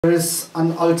There is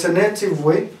an alternative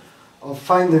way of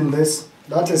finding this,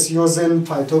 that is using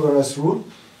Pythagoras rule.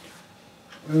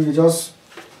 We just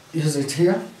use it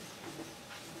here.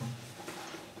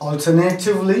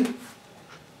 Alternatively,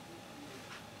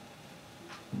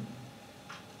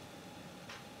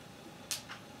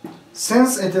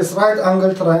 since it is right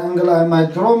angle triangle, I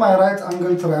might draw my right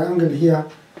angle triangle here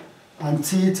and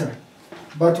theta.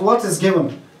 But what is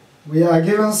given? We are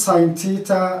given sine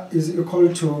theta is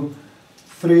equal to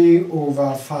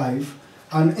 3/5,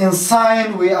 and in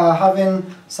sine we are having,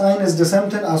 sine is the same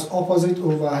thing as opposite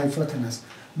over hypotenuse,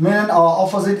 meaning our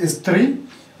opposite is 3,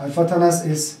 hypotenuse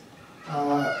is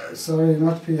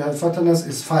hypotenuse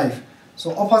is 5.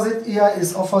 So opposite here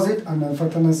is opposite and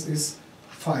hypotenuse is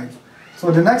 5.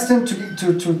 So the next thing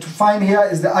to find here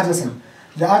is the adjacent.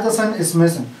 The adjacent is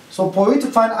missing. So for you to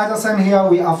find adjacent here,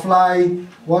 we apply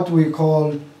what we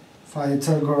call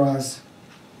Pythagoras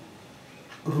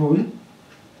rule.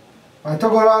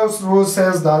 Pythagoras rule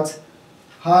says that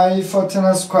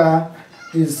hypotenuse square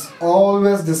is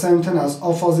always the same thing as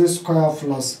opposite square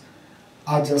plus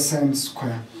adjacent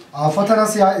square. Our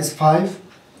hypotenuse here is 5.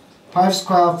 5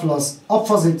 square plus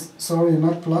opposite, sorry,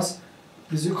 not plus,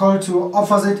 is equal to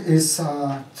opposite is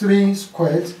 3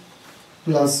 squared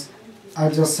plus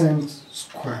adjacent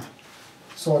square.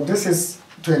 So this is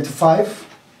 25.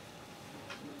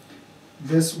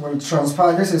 This will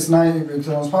transfer, this is 9, if we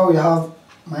transfer we have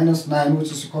minus 9,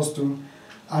 which is equal to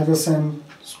adjacent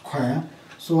square.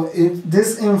 So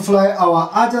this implies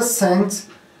our adjacent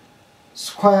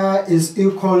square is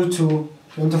equal to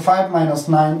 25 minus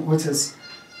 9, which is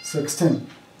 16.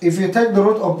 If you take the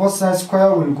root of both sides, square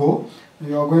will go.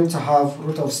 You are going to have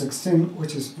root of 16,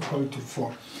 which is equal to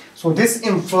 4. So this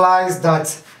implies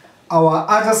that our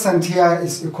adjacent here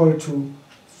is equal to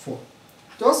 4.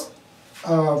 Just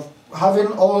having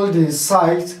all the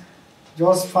sides,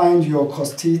 just find your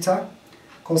cos theta.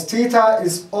 Cos theta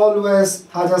is always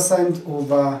adjacent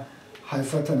over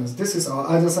hypotenuse. This is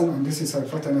our adjacent and this is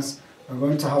hypotenuse. We're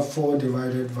going to have 4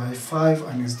 divided by 5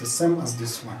 and it's the same as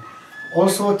this one.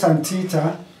 Also tan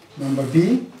theta, number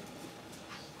B,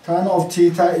 tan of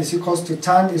theta is equals to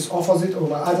tan is opposite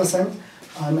over adjacent,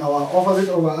 and our opposite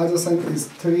over adjacent is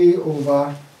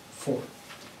 3/4.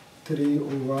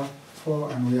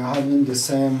 3/4, and we are having the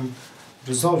same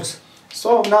results.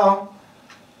 So now,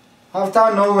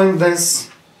 after knowing this,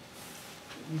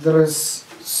 there is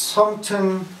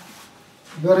something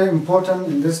very important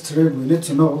in this trig we need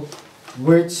to know,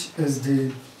 which is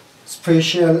the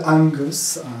spatial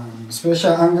angles.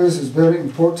 Spatial angles is very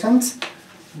important,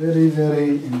 very,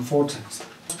 very important.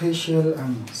 Spatial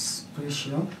angles,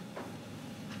 spatial.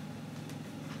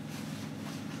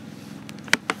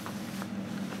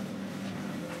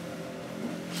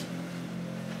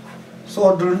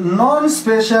 So the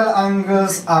non-spatial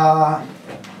angles are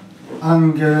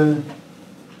angle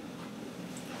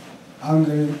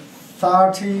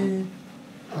 30,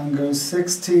 angle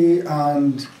 60,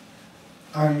 and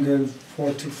angle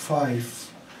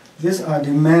 45. These are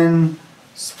the main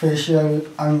spatial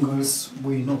angles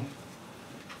we know.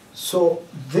 So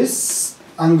this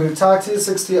angle 30,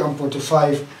 60, and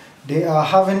 45, they are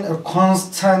having a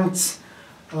constant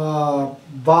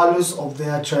values of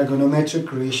their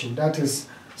trigonometric ratio. That is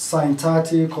sine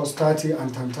 30, cos 30,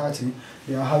 and tan 30.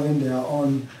 They are having their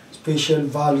own spatial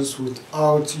values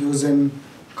without using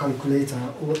calculator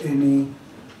or any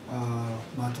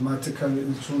mathematical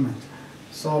instrument.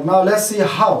 So now let's see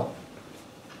how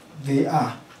they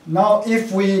are. Now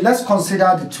if let's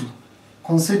consider the two,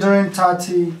 considering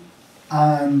 30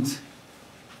 and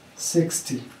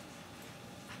 60.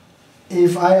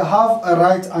 If I have a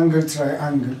right angle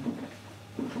triangle,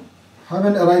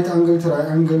 having a right angle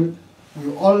triangle,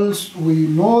 we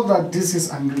know that this is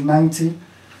angle 90.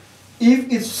 If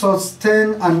it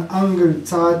sustains an angle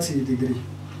 30 degree,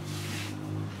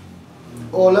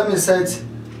 or let me say it,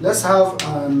 let's have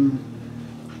an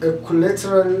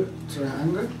equilateral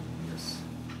triangle. Yes.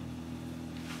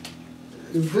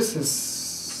 If this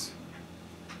is,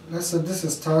 let's say this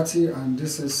is 30 and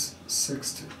this is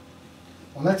 60.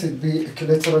 Or let it be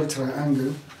equilateral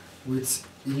triangle with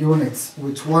units,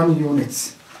 with 1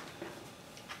 unit.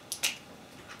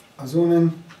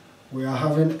 Assuming we are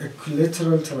having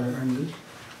equilateral triangle,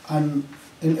 and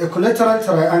in equilateral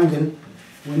triangle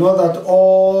we know that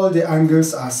all the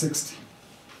angles are 60.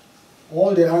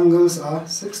 All the angles are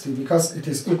 60 because it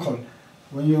is equal.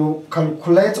 When you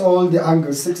calculate all the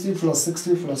angles, 60 plus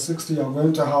 60 plus 60, you are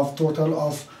going to have total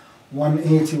of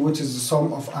 180, which is the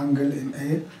sum of angle in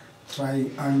a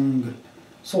triangle.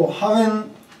 So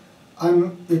having,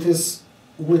 it is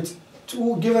with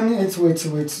given it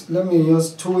with let me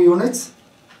use 2 units,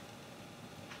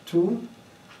 2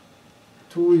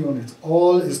 2 units.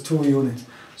 All is 2 units.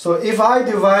 So if I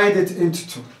divide it into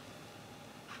 2,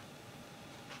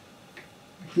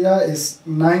 here is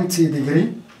 90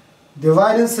 degree.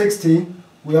 Dividing 60,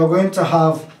 we are going to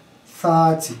have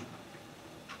 30.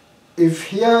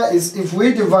 If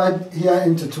we divide here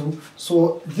into 2,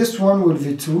 so this one will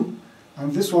be 2,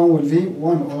 and this one will be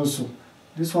 1 also.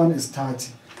 This one is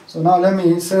 30. So now let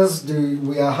me, since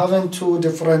we are having 2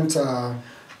 different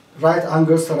right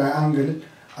angles triangle,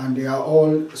 and they are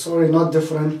all, sorry, not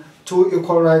different, 2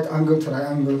 equal right angle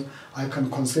triangles, I can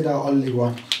consider only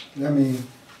one. Let me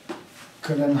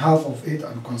clean half of it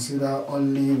and consider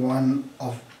only one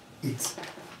of it.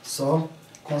 So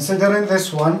considering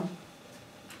this one,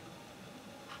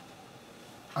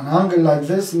 an angle like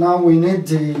this, now we need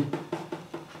the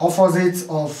opposite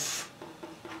of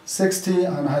 60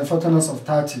 and hypotenuse of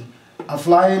 30.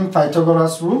 Applying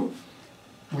Pythagoras rule,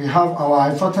 we have our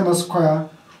hypotenuse square,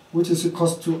 which is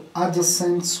equals to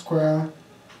adjacent square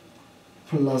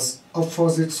plus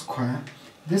opposite square.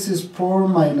 This is 4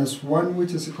 minus 1,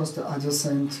 which is equals to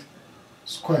adjacent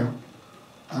square.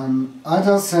 And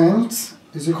adjacent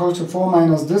is equal to 4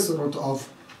 minus this root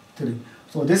of 3.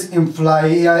 So this imply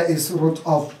here is root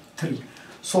of 3.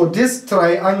 So this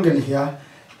triangle here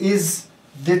is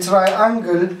the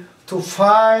triangle to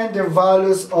find the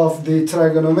values of the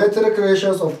trigonometric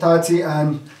ratios of 30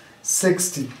 and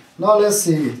 60. Now let's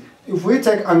see it. If we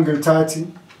take angle 30,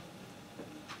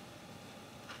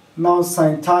 now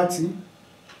sine 30,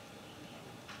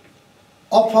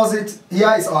 opposite,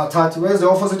 here is our 30. Where's the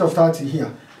opposite of 30?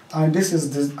 Here. And this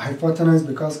is the hypotenuse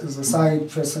because it's the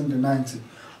side facing the 90.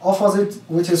 Opposite,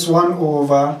 which is 1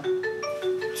 over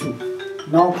 2.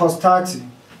 Now cos 30.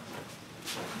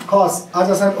 Cos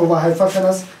adjacent over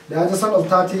hypotenuse. The adjacent of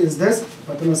 30 is this,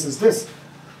 hypotenuse is this.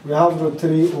 We have root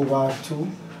 3 over 2.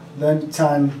 Then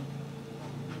tan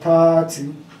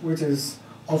 30, which is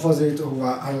opposite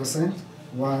over adjacent,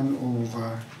 1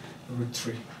 over root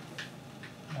 3.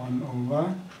 1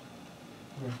 over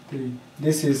root 3.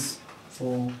 This is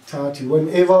for 30.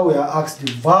 Whenever we are asked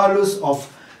the values of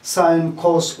sine,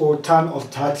 cos, or tan of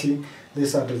 30,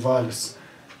 these are the values.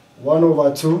 1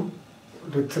 over 2,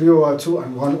 root 3 over 2,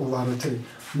 and 1 over root 3.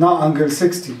 Now angle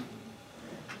 60.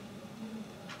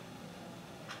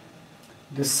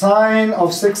 The sine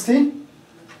of 60,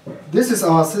 this is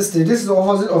our 60, this is the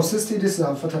opposite of 60, this is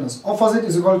our hypotenuse. Opposite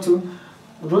is equal to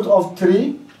root of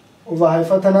 3 over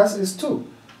hypotenuse is 2.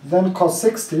 Then cos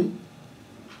 60,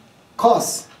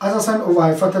 cos adjacent over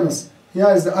hypotenuse. Here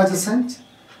is the adjacent,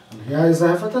 and here is the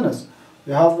hypotenuse.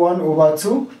 We have 1 over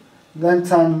 2, then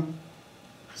tan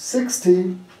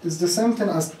 60 is the same thing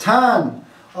as tan,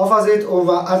 opposite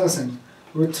over adjacent,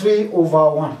 root 3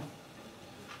 over 1.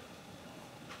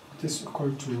 This is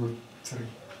equal to root 3.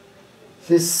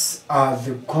 These are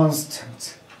the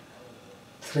constant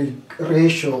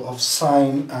ratio of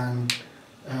sine and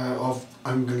of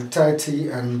angle 30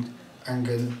 and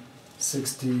angle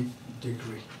 60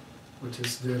 degree, which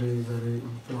is very, very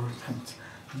important.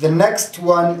 The next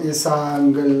one is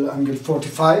angle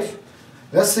 45.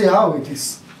 Let's see how it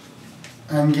is.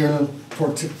 Angle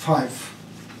 45.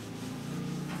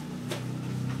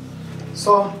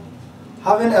 So,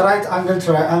 having a right angle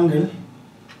triangle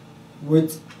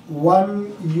with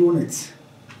 1 unit.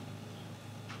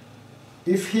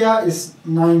 If here is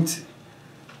 90,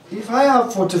 if I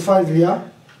have 45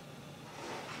 here,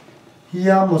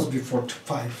 here must be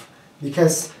 45,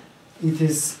 because it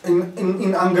is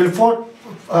in angle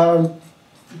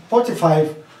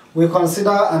 45 we consider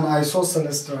an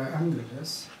isosceles triangle,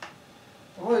 yes.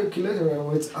 Or equilateral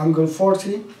with angle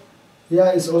 40,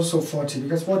 here is also 40,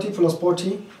 because 40 plus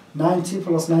 40, 90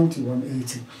 plus 90,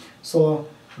 180. So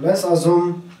let's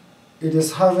assume it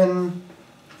is having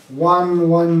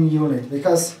 1 unit,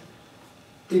 because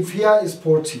if here is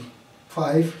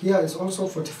 45, here is also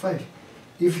 45.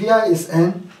 If here is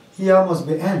n, here must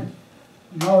be n.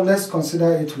 Now let's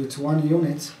consider it with 1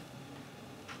 unit.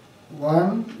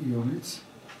 1 unit.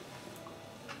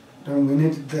 Then we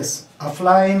need this.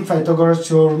 Applying Pythagoras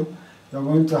theorem, you're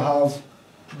going to have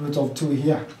root of 2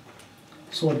 here.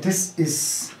 So this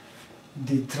is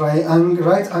the triangle,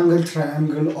 right angle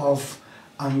triangle of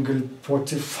angle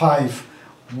 45.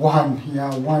 1 here,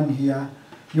 1 here.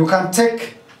 You can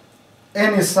take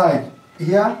any side,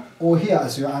 here or here,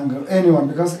 as your angle, anyone,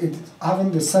 because it's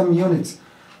having the same units.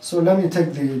 So let me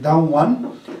take the down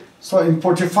one. So in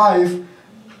 45,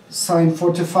 sine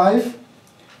 45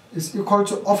 is equal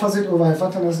to opposite over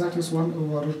hypotenuse, that is 1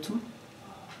 over root 2.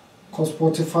 Cos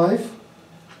 45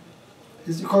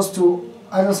 is equals to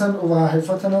adjacent over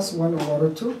hypotenuse, 1 over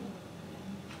root 2.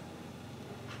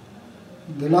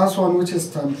 The last one, which is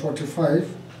tan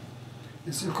 45,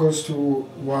 is equals to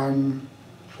 1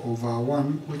 over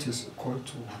 1, which is equal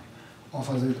to 1,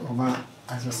 opposite over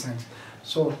adjacent.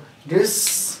 So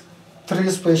these three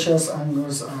special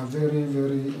angles are very,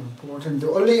 very important. The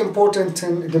only important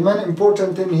thing, the main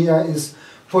important thing here is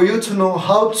for you to know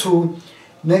how to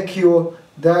make your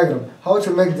diagram, how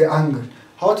to make the angle,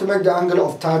 how to make the angle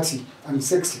of 30 and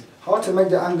 60, how to make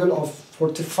the angle of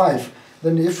 45.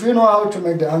 Then if you know how to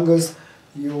make the angles,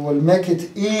 you will make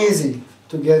it easy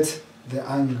to get the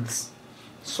angles.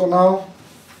 So now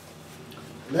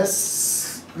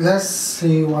let's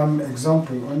see one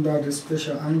example under the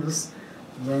special angles,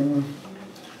 then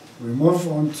we move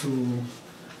on to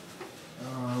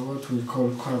what we call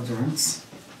quadrants.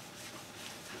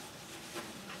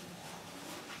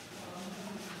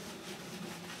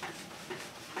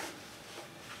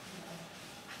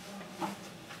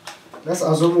 Let's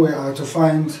assume we are to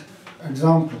find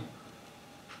example.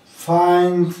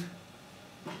 Find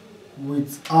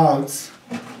without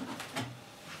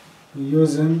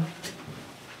using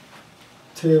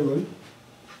table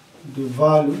the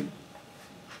value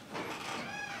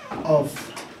of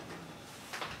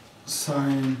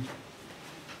sine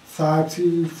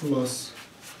 30 plus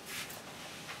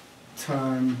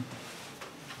tan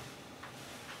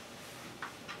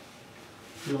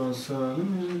plus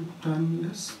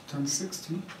tan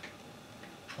 60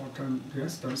 or tan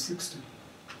 60.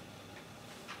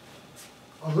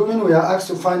 Assuming we are asked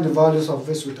to find the values of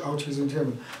this without using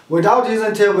table. Without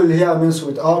using table here means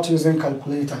without using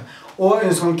calculator, or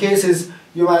in some cases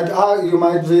you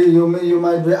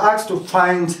might be asked to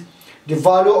find the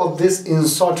value of this in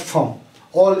short form.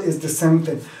 All is the same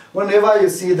thing. Whenever you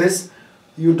see this,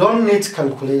 you don't need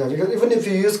calculator, because even if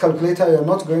you use calculator, you're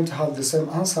not going to have the same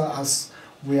answer as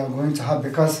we are going to have,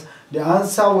 because the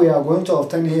answer we are going to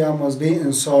obtain here must be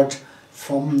in short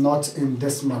form, not in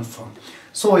decimal form.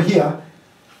 So here,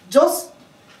 just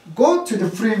go to the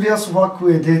previous work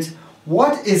we did.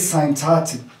 What is sine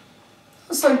 30?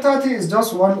 Sine 30 is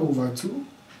just 1 over 2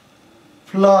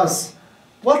 plus,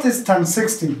 what is tan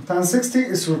 60? Tan 60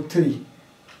 is root 3.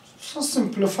 Just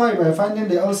simplify by finding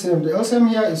the LCM. The LCM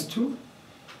here is 2.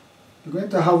 You're going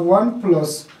to have 1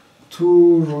 plus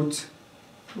 2 root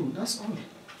 2. That's all.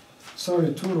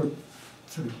 Sorry, 2 root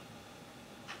 3.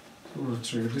 2 root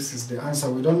 3. This is the answer.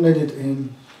 We don't need it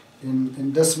in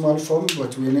decimal form,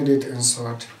 but we need it in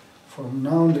short form.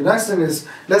 Now the next thing is,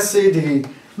 let's see the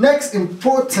next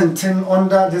important thing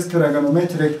under this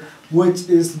trigonometric, which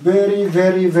is very,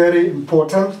 very, very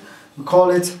important. We call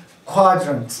it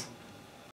quadrant.